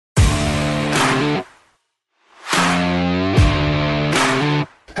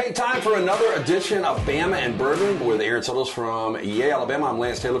for another edition of Bama and Bourbon with Aaron Suttles from Alabama. I'm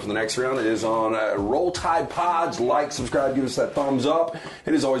Lance Taylor for the next round. It is on Roll Tide Pods. Like, subscribe, give us that thumbs up.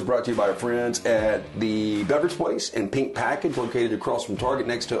 It is always brought to you by our friends at the Beverage Place and Pink Package, located across from Target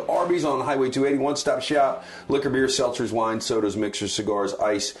next to Arby's on Highway 280. One-stop shop. Liquor, beer, seltzers, wine, sodas, mixers, cigars,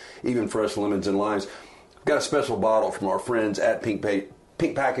 ice, even fresh lemons and limes. We've got a special bottle from our friends at Pink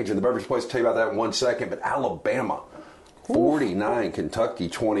Package and the Beverage Place. I'll tell you about that in 1 second. But Alabama, 49, Kentucky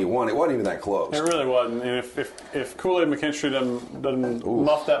 21. It wasn't even that close. It really wasn't. And if Kool-Aid McKinstry doesn't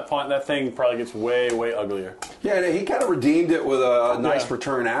muff that punt, that thing probably gets way, way uglier. Yeah, and he kind of redeemed it with a nice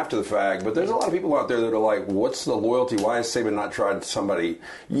return after the fact. But there's a lot of people out there that are like, what's the loyalty? Why has Saban not tried somebody?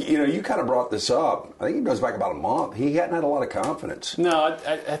 You kind of brought this up. I think it goes back about a month. He hadn't had a lot of confidence. No,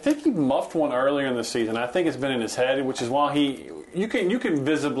 I think he muffed one earlier in the season. I think it's been in his head, which is why you can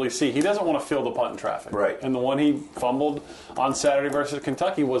visibly see he doesn't want to feel the punt in traffic. Right. And the one he fumbled on Saturday versus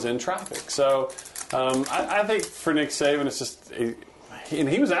Kentucky was in traffic. So I think for Nick Saban, it's just and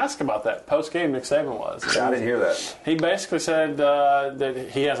he was asked about that post-game, Nick Saban was. I didn't hear that. He basically said that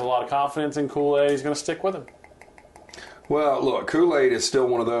he has a lot of confidence in Kool-Aid. He's going to stick with him. Well, look, Kool-Aid is still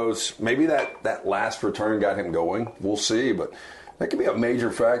one of those, maybe that last return got him going. We'll see, but that could be a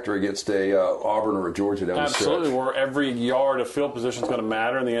major factor against a Auburn or a Georgia down the stretch. Absolutely, where every yard of field position is going to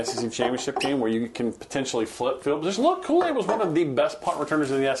matter in the SEC championship game, where you can potentially flip field position. Look, Kool-Aid was one of the best punt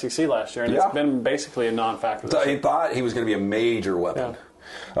returners in the SEC last year, and it's been basically a non-factor. He thought he was going to be a major weapon.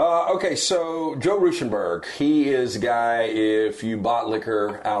 Yeah. Okay, so Joe Ruschenberg, he is a guy, if you bought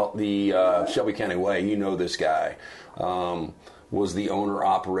liquor out the Shelby County way, you know this guy. Was the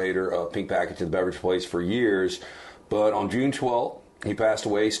owner-operator of Pink Package and the Beverage Place for years. But on June 12th, he passed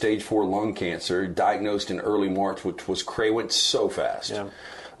away, stage 4 lung cancer, diagnosed in early March, which went so fast.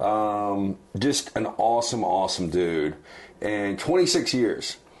 Yeah. Just an awesome, awesome dude. And 26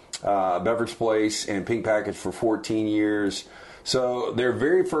 years. Beverage Place and Pink Package for 14 years. So their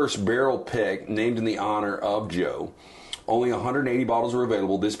very first barrel pick, named in the honor of Joe. Only 180 bottles are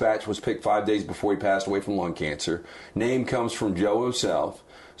available. This batch was picked 5 days before he passed away from lung cancer. Name comes from Joe himself.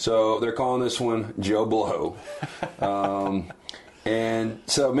 So they're calling this one Joe Blow. And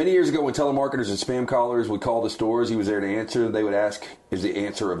so many years ago when telemarketers and spam callers would call the stores, he was there to answer. They would ask, is the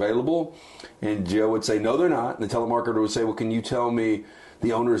answer available? And Joe would say, no, they're not. And the telemarketer would say, well, can you tell me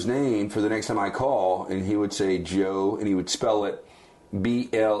the owner's name for the next time I call? And he would say Joe, and he would spell it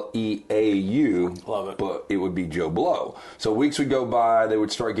B-L-E-A-U. Love it. But it would be Joe Blow. So weeks would go by, they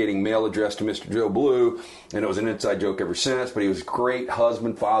would start getting mail addressed to Mr. Joe Blue, and it was an inside joke ever since, but he was a great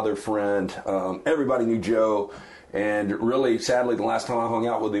husband, father, friend. Everybody knew Joe, and really, sadly, the last time I hung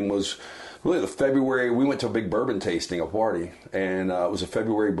out with him was really the February. We went to a big bourbon tasting, a party, and it was a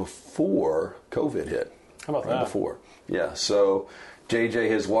February before COVID hit. How about that? Before. Yeah, so JJ,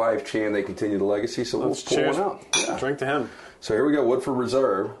 his wife, Chan, they continue the legacy, so we'll pour one out. Yeah. Drink to him. So here we go, Woodford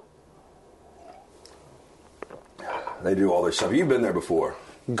Reserve. They do all their stuff. You've been there before.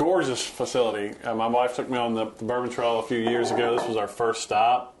 Gorgeous facility. My wife took me on the Bourbon Trail a few years ago. This was our first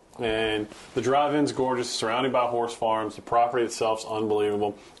stop. And the drive-in's gorgeous, surrounded by horse farms. The property itself's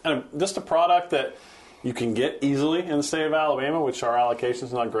unbelievable. And just a product that you can get easily in the state of Alabama, which our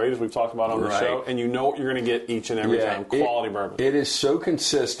allocation's not great, as we've talked about on the show. And you know what you're going to get each and every time. Quality bourbon. It is so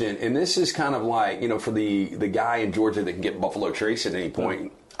consistent. And this is kind of like, for the guy in Georgia that can get Buffalo Trace at any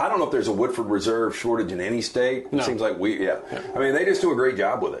point. I don't know if there's a Woodford Reserve shortage in any state. No. It seems like I mean, they just do a great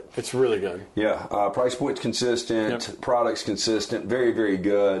job with it. It's really good. Yeah. Price point's consistent. Product's consistent. Very, very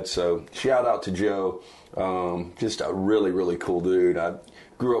good. So shout out to Joe. Just a really, really cool dude. I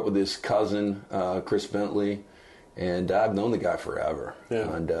grew up with his cousin, Chris Bentley, and I've known the guy forever.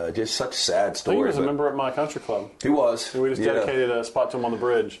 Yeah. And just such a sad story. He was a member at my country club. He was. We just dedicated a spot to him on the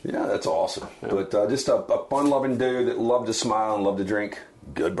bridge. Yeah, that's awesome. Yeah. But just a fun-loving dude that loved to smile and loved to drink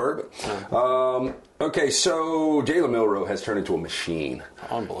good bourbon. Yeah. Okay, so Jalen Milroe has turned into a machine.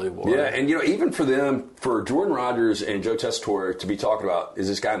 Unbelievable. Yeah, and even for them, for Jordan Rodgers and Joe Tessitore to be talking about, is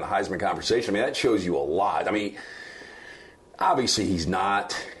this guy in the Heisman conversation? I mean, that shows you a lot. I mean, obviously he's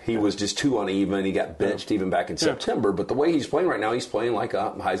not. He was just too uneven. He got benched even back in September. But the way he's playing right now, he's playing like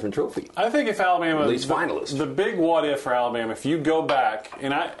a Heisman Trophy. I think if Alabama... At least finalist. The big what-if for Alabama, if you go back,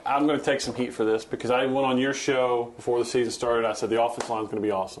 and I'm going to take some heat for this, because I went on your show before the season started, I said the offensive line is going to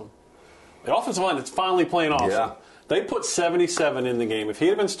be awesome. The offensive line is finally playing awesome. Yeah. They put 77 in the game. If he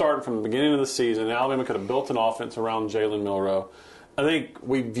had been starting from the beginning of the season, Alabama could have built an offense around Jalen Milroe. I think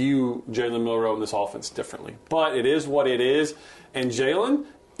we view Jalen Milroe in this offense differently. But it is what it is. And Jalen,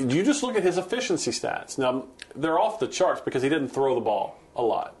 you just look at his efficiency stats. Now, they're off the charts because he didn't throw the ball a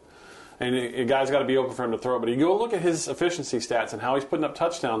lot. and a guy's got to be open for him to throw. But you go look at his efficiency stats and how he's putting up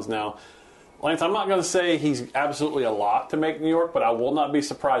touchdowns now. Lance, I'm not going to say he's absolutely a lock to make New York, but I will not be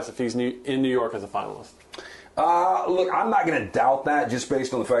surprised if he's in New York as a finalist. Look, I'm not going to doubt that just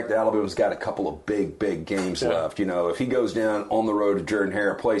based on the fact that Alabama's got a couple of big games left. You know, if he goes down on the road to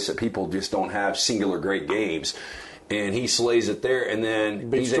Jordan-Hare, a place that people just don't have singular great games, and he slays it there, and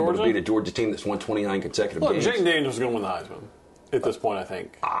then he's able to beat a Georgia team that's won 29 consecutive games. Look, Jaden Daniels is going to win the Heisman at this point, I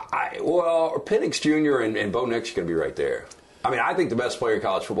think. Well, Penix Jr. and Bo Nix are going to be right there. I mean, I think the best player in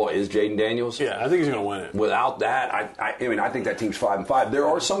college football is Jaden Daniels. Yeah, I think he's going to win it. Without that, I think that team's 5-5. There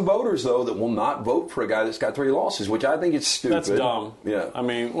are some voters, though, that will not vote for a guy that's got 3 losses, which I think is stupid. That's dumb. Yeah. I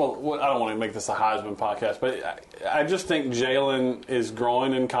mean, I don't want to make this a Heisman podcast, but I just think Jalen is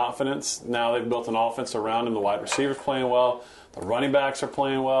growing in confidence. Now they've built an offense around him. The wide receivers playing well. The running backs are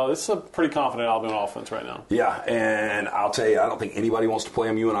playing well. This is a pretty confident Alabama offense right now. Yeah, and I'll tell you, I don't think anybody wants to play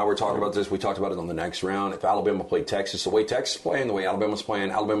them. You and I were talking about this. We talked about it on the next round. If Alabama played Texas, the way Texas is playing, the way Alabama's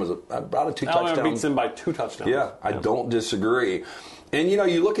playing, Alabama's about a 2 touchdown. Alabama beats them by 2 touchdowns. Yeah, I don't disagree. And, you know,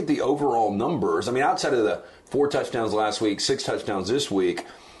 you look at the overall numbers. I mean, outside of the 4 touchdowns last week, 6 touchdowns this week,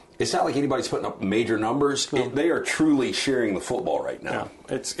 it's not like anybody's putting up major numbers. No. They are truly sharing the football right now.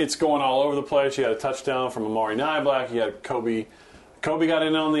 Yeah. It's going all over the place. You had a touchdown from Amari Niblack. You had Kobe got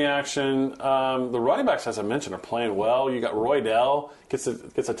in on the action. The running backs, as I mentioned, are playing well. You got Roy Dell gets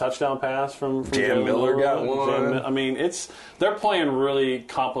a touchdown pass from Jam Miller got one. I mean, they're playing really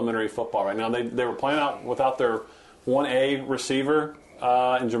complimentary football right now. They were playing out without their 1A receiver,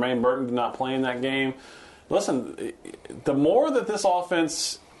 and Jermaine Burton did not play in that game. Listen, the more that this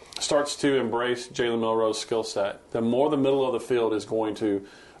offense starts to embrace Jalen Milroe's skill set, the more the middle of the field is going to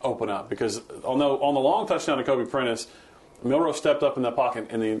open up. Because on the long touchdown to Kobe Prentice, Milroe stepped up in that pocket,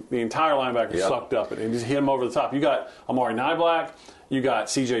 and the entire linebacker sucked up and just hit him over the top. You got Amari Niblack. You got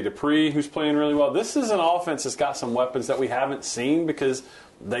C.J. Dupree, who's playing really well. This is an offense that's got some weapons that we haven't seen because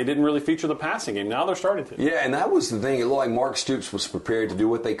they didn't really feature the passing game. Now they're starting to. Yeah, and that was the thing. It looked like Mark Stoops was prepared to do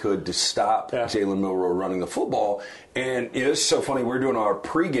what they could to stop Jalen Milroe running the football. And it's so funny. We were doing our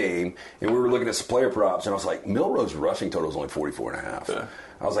pregame, and we were looking at some player props, and I was like, Milroe's rushing total is only 44.5. Yeah.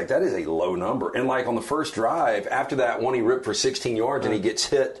 I was like, that is a low number. And, like, on the first drive, after that one he ripped for 16 yards and he gets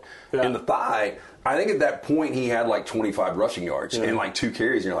hit in the thigh, I think at that point he had, like, 25 rushing yards and, like, 2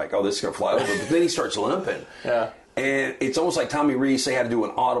 carries. And you're like, oh, this is going to fly over. But then he starts limping. Yeah. And it's almost like Tommy Rees, they had to do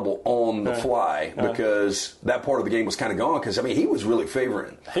an audible on the fly because that part of the game was kind of gone because, I mean, he was really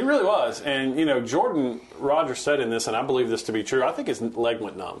favoring. He really was. And, you know, Jordan Rogers said in this, and I believe this to be true, I think his leg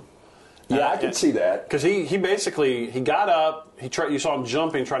went numb. Yeah, I can see that. Because he basically got up, you saw him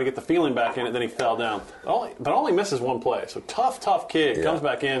jumping, trying to get the feeling back in it, then he fell down. But only misses one play. So tough kid, comes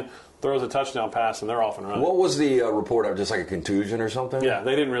back in, throws a touchdown pass, and they're off and running. What was the report of just like a contusion or something? Yeah,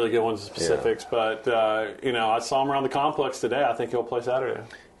 they didn't really get into specifics, but you know, I saw him around the complex today. I think he'll play Saturday.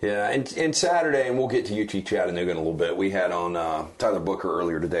 Yeah, and Saturday, and we'll get to UT Chattanooga in a little bit. We had on Tyler Booker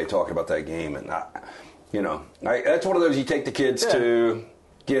earlier today talking about that game, and that's one of those you take the kids to.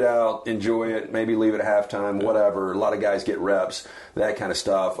 Get out, enjoy it, maybe leave it at halftime, whatever. A lot of guys get reps, that kind of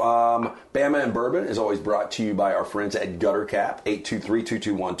stuff. Bama and Bourbon is always brought to you by our friends at Gutter Cap,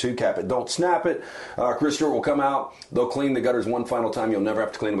 823-2212. Cap it, don't snap it. Chris Stewart will come out. They'll clean the gutters one final time. You'll never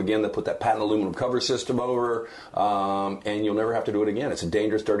have to clean them again. They'll put that patent aluminum cover system over, and you'll never have to do it again. It's a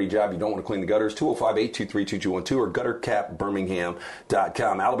dangerous, dirty job. You don't want to clean the gutters. 205-823-2212 or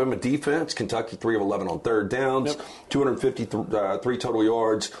guttercapbirmingham.com. Alabama defense, Kentucky 3 of 11 on third downs, 253 total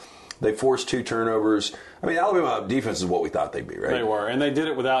yards. They forced 2 turnovers. I mean, Alabama defense is what we thought they'd be, right? They were, and they did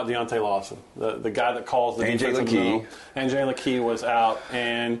it without Deontay Lawson, the guy that calls the defense in the middle. And Jalen Key was out,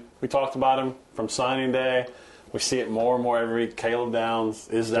 and we talked about him from signing day. We see it more and more every week. Caleb Downs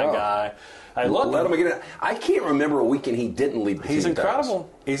is that guy. Let him get it. I can't remember a weekend he didn't lead the team. He's incredible.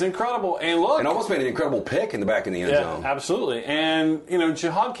 He's incredible. And look. And almost made an incredible pick in the back of the end zone. Absolutely. And, you know,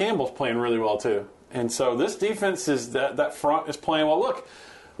 Jahad Campbell's playing really well, too. And so this defense is that front is playing well. Look,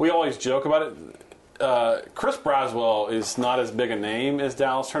 we always joke about it. Chris Braswell is not as big a name as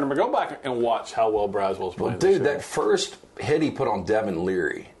Dallas Turner, but go back and watch how well Braswell's playing. Well, dude, that first hit he put on Devin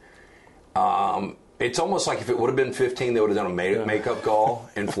Leary, it's almost like if it would have been 15, they would have done a makeup call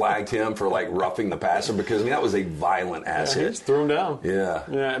and flagged him for, like, roughing the passer because, I mean, that was a violent ass hit. He just threw him down.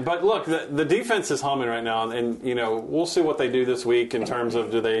 Yeah. But, look, the defense is humming right now, and, you know, we'll see what they do this week in terms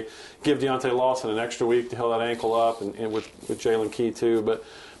of do they give Deontay Lawson an extra week to heal that ankle up and with Jalen Key, too. But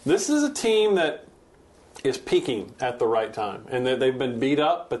this is a team that is peaking at the right time, and they've been beat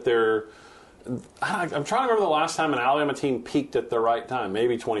up, but they're I'm trying to remember the last time an Alabama team peaked at the right time.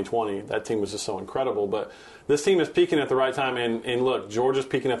 Maybe 2020. That team was just so incredible. But this team is peaking at the right time. And look, Georgia's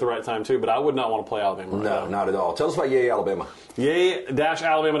peaking at the right time, too. But I would not want to play Alabama right now. No, not at all. Tell us about Yay Alabama.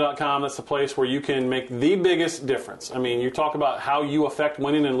 Yay-alabama.com. That's the place where you can make the biggest difference. I mean, you talk about how you affect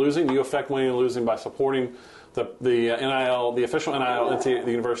winning and losing. You affect winning and losing by supporting the NIL, the official NIL into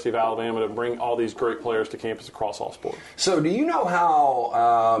the University of Alabama to bring all these great players to campus across all sports. So do you know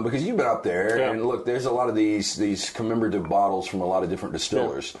how, because you've been up there, and look, there's a lot of these commemorative bottles from a lot of different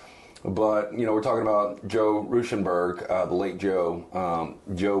distillers. Yeah. But, we're talking about Joe Ruschenberg, the late Joe,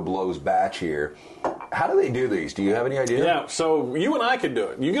 Joe Blow's batch here. How do they do these? Do you have any idea? Yeah, so you and I could do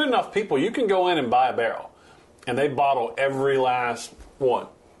it. You get enough people, you can go in and buy a barrel, and they bottle every last one.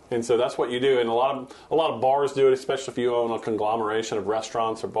 And so that's what you do. And a lot of bars do it, especially if you own a conglomeration of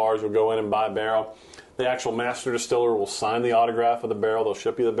restaurants or bars. You'll go in and buy a barrel. The actual master distiller will sign the autograph of the barrel. They'll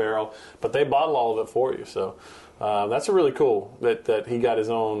ship you the barrel. But they bottle all of it for you. So that's a really cool that he got his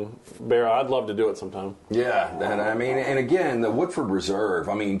own barrel. I'd love to do it sometime. Yeah. And again, the Woodford Reserve,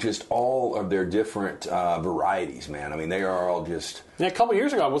 just all of their different varieties, man. They are all just... Yeah, a couple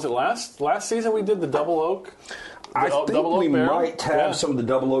years ago, was it last season we did the Double Oak? I think we might have some of the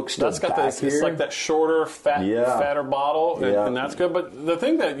Double Oak stuff. That's got it's like that shorter, fatter bottle, and that's good. But the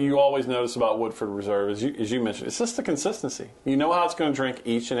thing that you always notice about Woodford Reserve, as you mentioned, it's just the consistency. You know how it's going to drink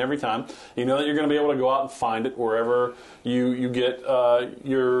each and every time. You know that you're going to be able to go out and find it wherever you get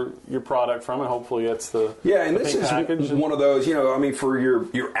your product from, and hopefully it's the and this is package. One of those. For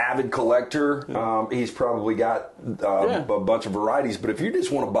your avid collector, he's probably got a bunch of varieties. But if you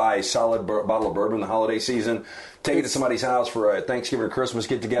just want to buy a solid bottle of bourbon in the holiday season, take it to somebody's house for a Thanksgiving or Christmas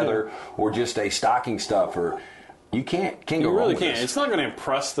get-together, or just a stocking stuffer. You can't go wrong with this. You really can't. It's not going to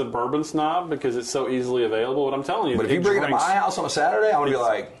impress the bourbon snob because it's so easily available, but I'm telling you. But if you bring it to my house on a Saturday, I'm going to be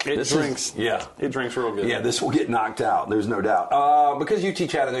like, it drinks real good. Yeah, this will get knocked out. There's no doubt. Because you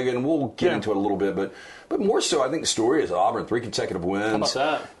teach Chattanooga, and we'll get into it a little bit, but more so, I think the story is Auburn, 3 consecutive wins. How about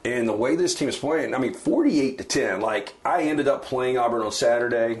that? And the way this team is playing, 48-10. Like, I ended up playing Auburn on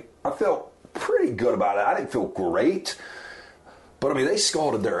Saturday. I felt pretty good about it. I didn't feel great. But, they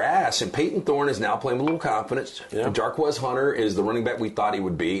scalded their ass, and Peyton Thorne is now playing with a little confidence. Yeah. Jarquez Hunter is the running back we thought he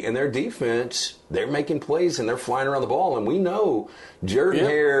would be. And their defense, they're making plays, and they're flying around the ball. And we know Jordan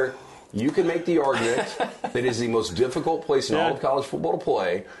Hare, you can make the argument that it is the most difficult place in all of college football to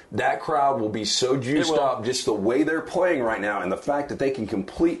play. That crowd will be so juiced up just the way they're playing right now, and the fact that they can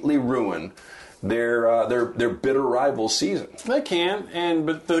completely ruin their bitter rival's season. They can,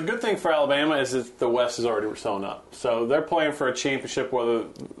 but the good thing for Alabama is that the West is already sewn up. So they're playing for a championship whether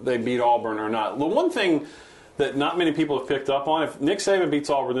they beat Auburn or not. The one thing that not many people have picked up on, if Nick Saban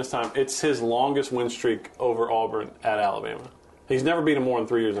beats Auburn this time, it's his longest win streak over Auburn at Alabama. He's never beaten more than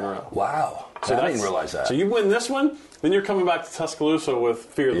 3 years in a row. Wow. So I didn't realize that. So you win this one, then you're coming back to Tuscaloosa with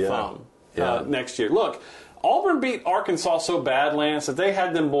fear of the thumb next year. Look, Auburn beat Arkansas so bad, Lance, that they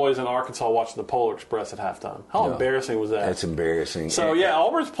had them boys in Arkansas watching the Polar Express at halftime. How embarrassing was that? That's embarrassing. So,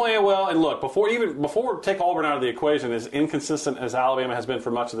 Auburn's playing well. And look, before take Auburn out of the equation, as inconsistent as Alabama has been for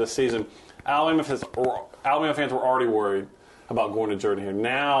much of this season, Alabama fans were already worried about going to Jordan here.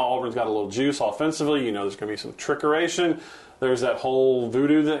 Now Auburn's got a little juice offensively. There's going to be some trickeration. There's that whole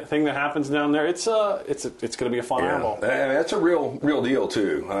voodoo thing that happens down there. It's going to be a fun animal. That's a real deal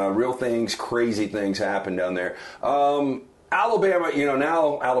too. Real things, crazy things happen down there. Alabama,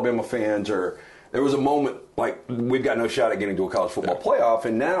 now Alabama fans are. There was a moment like we've got no shot at getting to a college football playoff,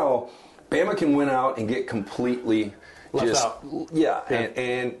 and now Bama can win out and get completely. And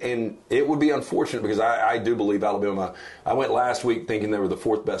it would be unfortunate because I do believe Alabama. I went last week thinking they were the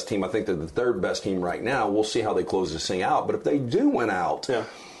 4th best team. I think they're the 3rd best team right now. We'll see how they close this thing out. But if they do win out,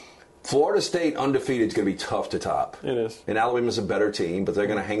 Florida State undefeated is going to be tough to top. It is. And Alabama's a better team, but they're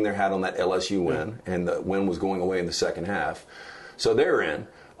going to hang their hat on that LSU win, and the win was going away in the second half. So they're in.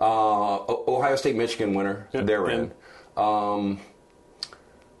 Ohio State, Michigan winner, they're in.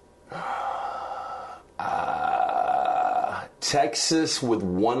 Texas with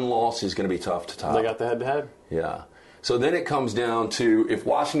 1 loss is going to be tough to top. They got the head-to-head. Yeah. So then it comes down to if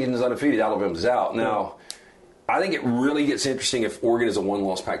Washington is undefeated, Alabama's out. Now, I think it really gets interesting if Oregon is a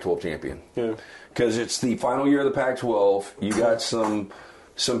 1-loss Pac-12 champion. Yeah. Because it's the final year of the Pac-12. You got some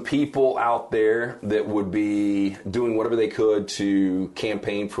people out there that would be doing whatever they could to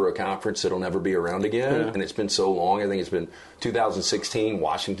campaign for a conference that'll never be around again. Yeah. And it's been so long. I think it's been 2016,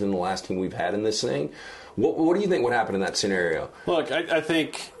 Washington, the last team we've had in this thing. What do you think would happen in that scenario? Look, I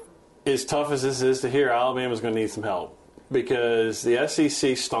think as tough as this is to hear, Alabama's going to need some help because the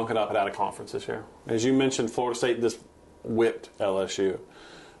SEC stunk it up out of conference this year. As you mentioned, Florida State just whipped LSU.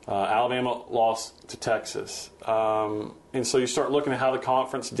 Alabama lost to Texas. And so you start looking at how the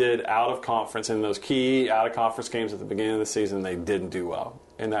conference did out of conference in those key out-of-conference games at the beginning of the season. They didn't do well,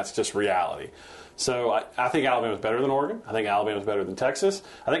 and that's just reality. So I think Alabama's better than Oregon. I think Alabama's better than Texas.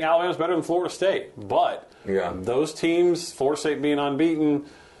 I think Alabama's better than Florida State. But those teams, Florida State being unbeaten,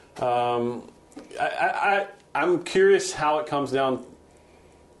 I'm curious how it comes down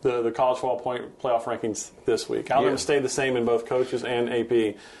the college football playoff rankings this week. Alabama stayed the same in both coaches and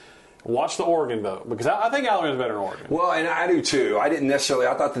AP. Watch the Oregon vote, because I think Alabama's better than Oregon. Well, and I do too. I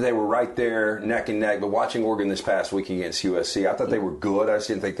thought that they were right there neck and neck, but watching Oregon this past week against USC, I thought they were good. I just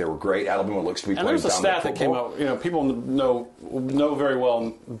didn't think they were great. Alabama looks to be playing dominant football. And there's a stat that came out, people know very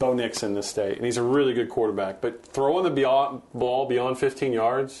well Bo Nix in this state, and he's a really good quarterback, but throwing the ball beyond 15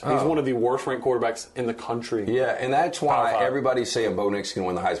 yards, he's one of the worst ranked quarterbacks in the country. Yeah, and that's why everybody's saying Bo Nix can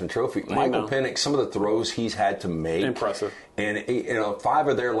win the Heisman Trophy. Michael Penix, some of the throws he's had to make. Impressive. And 5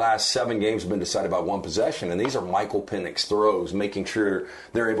 of their last 7 games have been decided by one possession, and these are Michael Penix throws, making sure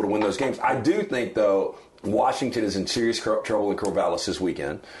they're able to win those games. I do think, though, Washington is in serious trouble in Corvallis this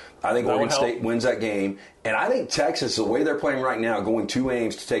weekend. I think Oregon State wins that game, and I think Texas, the way they're playing right now, going to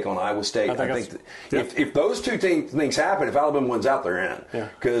Ames to take on Iowa State. I think if those two things happen, if Alabama wins out, they're in.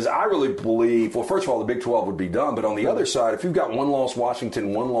 Because I really believe, well, first of all, the Big 12 would be done, but on the other side, if you've got one loss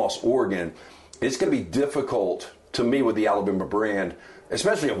Washington, one loss Oregon, it's going to be difficult to me with the Alabama brand,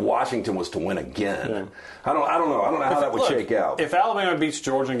 especially if Washington was to win again. Yeah. I don't know how that would shake out. If Alabama beats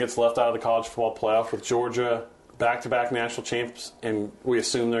Georgia and gets left out of the college football playoff with Georgia back-to-back national champs, and we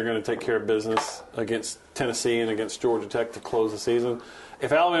assume they're going to take care of business against Tennessee and against Georgia Tech to close the season.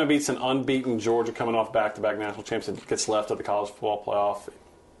 If Alabama beats an unbeaten Georgia coming off back-to-back national champs and gets left at the college football playoff,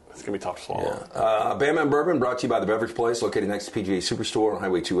 it's going to be tough to swallow. Bama and Bourbon brought to you by The Beverage Place, located next to PGA Superstore on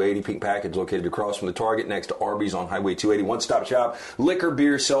Highway 280. Pink Package located across from the Target next to Arby's on Highway 280. One-stop shop. Liquor,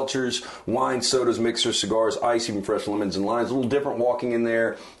 beer, seltzers, wine, sodas, mixers, cigars, ice, even fresh lemons and limes. A little different walking in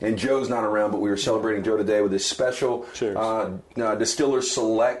there. And Joe's not around, but we were celebrating Joe today with this special Distiller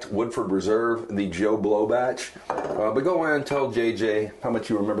Select Woodford Reserve, the Joe Blow batch. But go on and tell JJ how much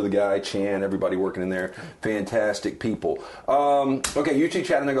you remember the guy, Chan, everybody working in there. Fantastic people. Okay, UT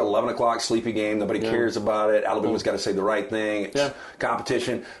Chattanooga, 11 o'clock, sleepy game. Nobody cares about it. Alabama's got to say the right thing. It's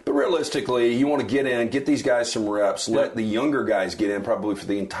competition. But realistically, you want to get in, get these guys some reps, let the younger guys get in probably for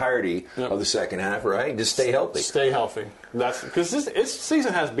the entirety of the second half, right? Just stay healthy. Stay healthy. That's because this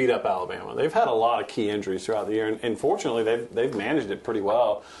season has beat up Alabama. They've had a lot of key injuries throughout the year, and fortunately, they've managed it pretty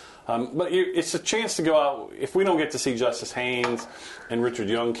well. But it's a chance to go out. If we don't get to see Justice Haynes and Richard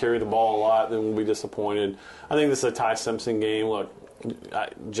Young carry the ball a lot, then we'll be disappointed. I think this is a Ty Simpson game. Look,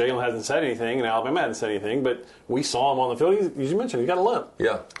 Jalen hasn't said anything, and Alabama hasn't said anything, but we saw him on the field. As you mentioned, he's got a limp.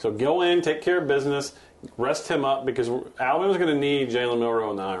 Yeah. So go in, take care of business, rest him up, because Alabama's going to need Jalen Milroe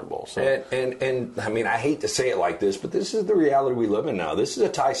in the Iron Bowl. So. And I mean, I hate to say it like this, but this is the reality we live in now. This is a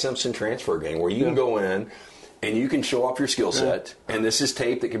Ty Simpson transfer game where you can go in and you can show off your skill set, and this is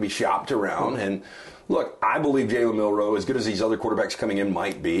tape that can be shopped around. And look, I believe Jalen Milroe, as good as these other quarterbacks coming in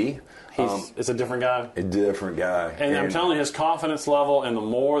might be, it's a different guy. A different guy. And I'm telling you, his confidence level, and the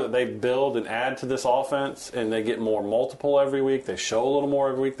more that they build and add to this offense, and they get more multiple every week, they show a little more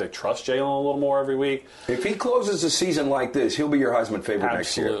every week, they trust Jalen a little more every week. If he closes the season like this, he'll be your Heisman favorite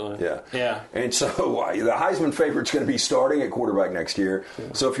next year. Yeah. And so the Heisman favorite's going to be starting at quarterback next year. Yeah.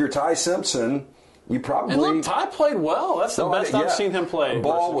 So if you're Ty Simpson, you probably... And look, Ty played well. That's the best I've seen him play. The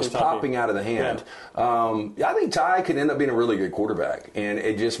ball was popping out of the hand. Yeah. I think Ty could end up being a really good quarterback, and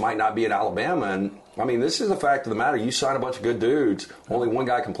it just might not be at Alabama. And, I mean, this is the fact of the matter. You sign a bunch of good dudes, only one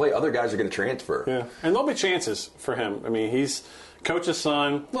guy can play. Other guys are going to transfer. Yeah, and there'll be chances for him. I mean, he's coach's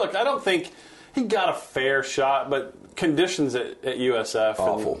son. Look, I don't think he got a fair shot, but conditions at USF...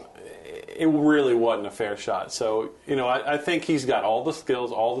 Awful. It really wasn't a fair shot. So, I think he's got all the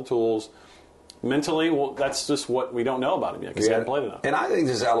skills, all the tools. Mentally, well, that's just what we don't know about him yet because he hasn't played enough. And I think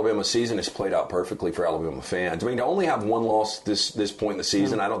this Alabama season has played out perfectly for Alabama fans. I mean, to only have one loss this point in the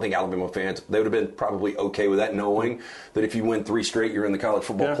season, I don't think Alabama fans, they would have been probably okay with that, knowing that if you win 3 straight, you're in the college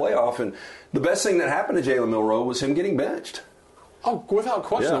football playoff. And the best thing that happened to Jalen Milroe was him getting benched. Oh, without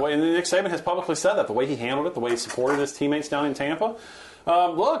question. The way, and Nick Saban has publicly said that, the way he handled it, the way he supported his teammates down in Tampa.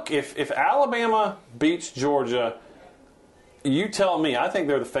 Look, if Alabama beats Georgia, you tell me, I think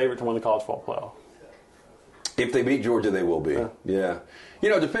they're the favorite to win the college football playoff. If they beat Georgia, they will be. Yeah.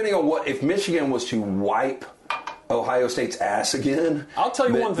 Depending on if Michigan was to wipe Ohio State's ass again, I'll tell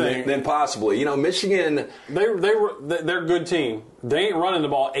you one thing. Then possibly. Michigan... They're a good team. They ain't running the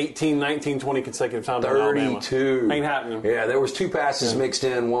ball 18, 19, 20 consecutive times. 32. Ain't happening. Yeah, there was 2 passes mixed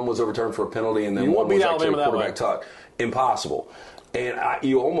in. One was overturned for a penalty, and then one was actually a quarterback tuck. Impossible. And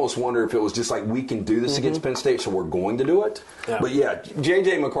you almost wonder if it was just like, we can do this against Penn State, so we're going to do it. Yeah. But yeah,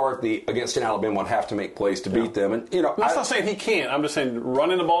 J.J. McCarthy against an Alabama would have to make plays to beat them. And I'm not saying he can't. I'm just saying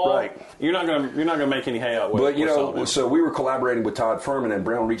running the ball, right. You're not going to make any hay out with. But so we were collaborating with Todd Furman, and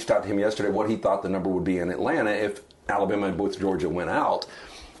Brown reached out to him yesterday what he thought the number would be in Atlanta if Alabama and both Georgia went out.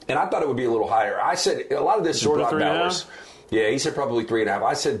 And I thought it would be a little higher. I said a lot of this is Georgia Brock Bowers. Yeah, he said probably 3.5.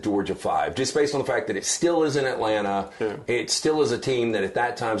 I said Georgia 5, just based on the fact that it still is in Atlanta. Yeah. It still is a team that at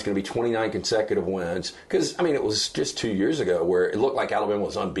that time is going to be 29 consecutive wins. Because, it was just 2 years ago where it looked like Alabama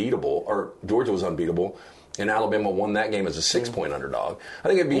was unbeatable, or Georgia was unbeatable, and Alabama won that game as a 6-point underdog. I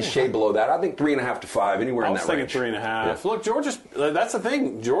think it'd be a shade below that. I think 3.5 to 5, anywhere in that range. I was thinking 3.5. Yeah. Look, that's the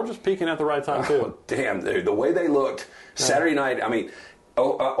thing. Georgia's peaking at the right time, too. Oh, damn, dude. The way they looked Saturday night,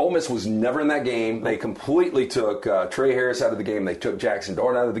 Ole Miss was never in that game. They completely took Trey Harris out of the game. They took Jackson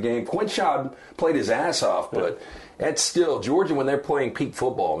Dart out of the game. Quinn Schaub played his ass off, but that's still Georgia when they're playing peak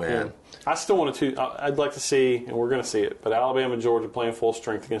football, man. Yeah. I still want to. I'd like to see, and we're going to see it, but Alabama and Georgia playing full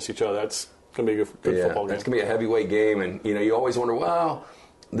strength against each other. That's going to be a good football game. That's going to be a heavyweight game, and you always wonder, well,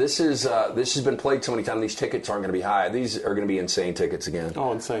 this has been played so many times. These tickets aren't going to be high. These are going to be insane tickets again.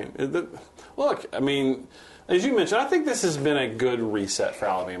 Oh, insane! Look, as you mentioned, I think this has been a good reset for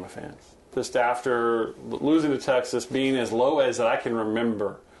Alabama fans. Just after losing to Texas, being as low as I can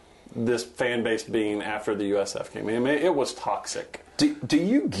remember this fan base being after the USF game. It was toxic. Do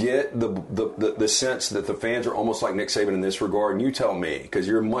you get the sense that the fans are almost like Nick Saban in this regard? And you tell me, because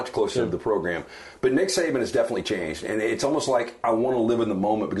you're much closer to the program. But Nick Saban has definitely changed. And it's almost like I want to live in the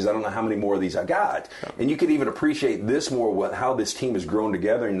moment because I don't know how many more of these I got. Yeah. And you could even appreciate this more, how this team has grown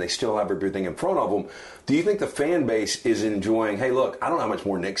together and they still have everything in front of them. Do you think the fan base is enjoying, hey, look, I don't know how much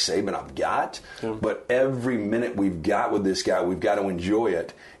more Nick Saban I've got, but every minute we've got with this guy, we've got to enjoy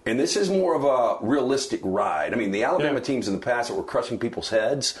it. And this is more of a realistic ride. The Alabama teams in the past that were crushing people's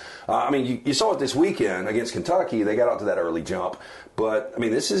heads. You saw it this weekend against Kentucky. They got out to that early jump. But,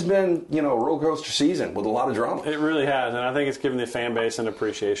 this has been, a roller coaster season with a lot of drama. It really has. And I think it's given the fan base an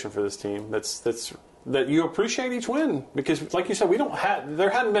appreciation for this team. That you appreciate each win. Because, like you said, there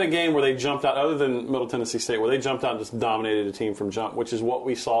hadn't been a game where they jumped out, other than Middle Tennessee State, where they jumped out and just dominated a team from jump, which is what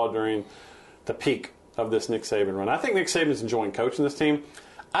we saw during the peak of this Nick Saban run. I think Nick Saban's enjoying coaching this team.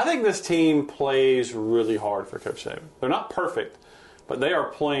 I think this team plays really hard for Coach Saban. They're not perfect, but they are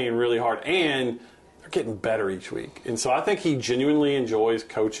playing really hard, and they're getting better each week. And so I think he genuinely enjoys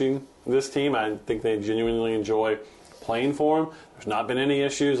coaching this team. I think they genuinely enjoy playing for him. There's not been any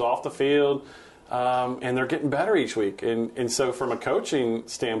issues off the field, and they're getting better each week. And so from a coaching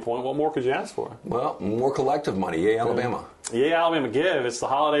standpoint, what more could you ask for? Well, more collective money. Yay, Alabama. Yay, Alabama give. It's the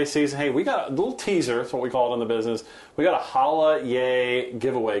holiday season. Hey, we got a little teaser. That's what we call it in the business. We got a Holla Yay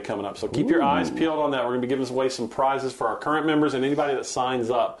giveaway coming up. So keep your eyes peeled on that. We're going to be giving away some prizes for our current members and anybody that signs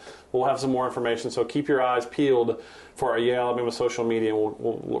up. We'll have some more information. So keep your eyes peeled for our Yay Alabama social media, and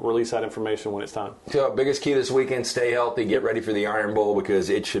we'll release that information when it's time. So, biggest key this weekend, stay healthy. Get ready for the Iron Bowl because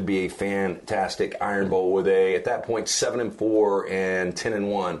it should be a fantastic Iron Bowl with at that point, 7-4 and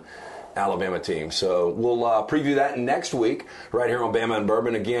 10-1. Alabama team. So we'll preview that next week right here on Bama and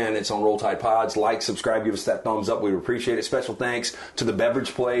Bourbon. Again, it's on Roll Tide Pods. Like, subscribe, give us that thumbs up. We would appreciate it. Special thanks to the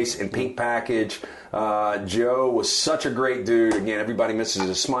Beverage Place and Pink Package. Joe was such a great dude. Again, everybody misses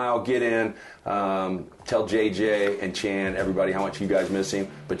his smile. Get in. Tell JJ and Chan, everybody, how much you guys miss him.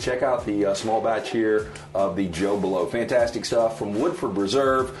 But check out the small batch here of the Joe Below. Fantastic stuff from Woodford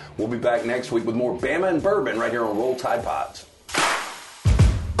Reserve. We'll be back next week with more Bama and Bourbon right here on Roll Tide Pods.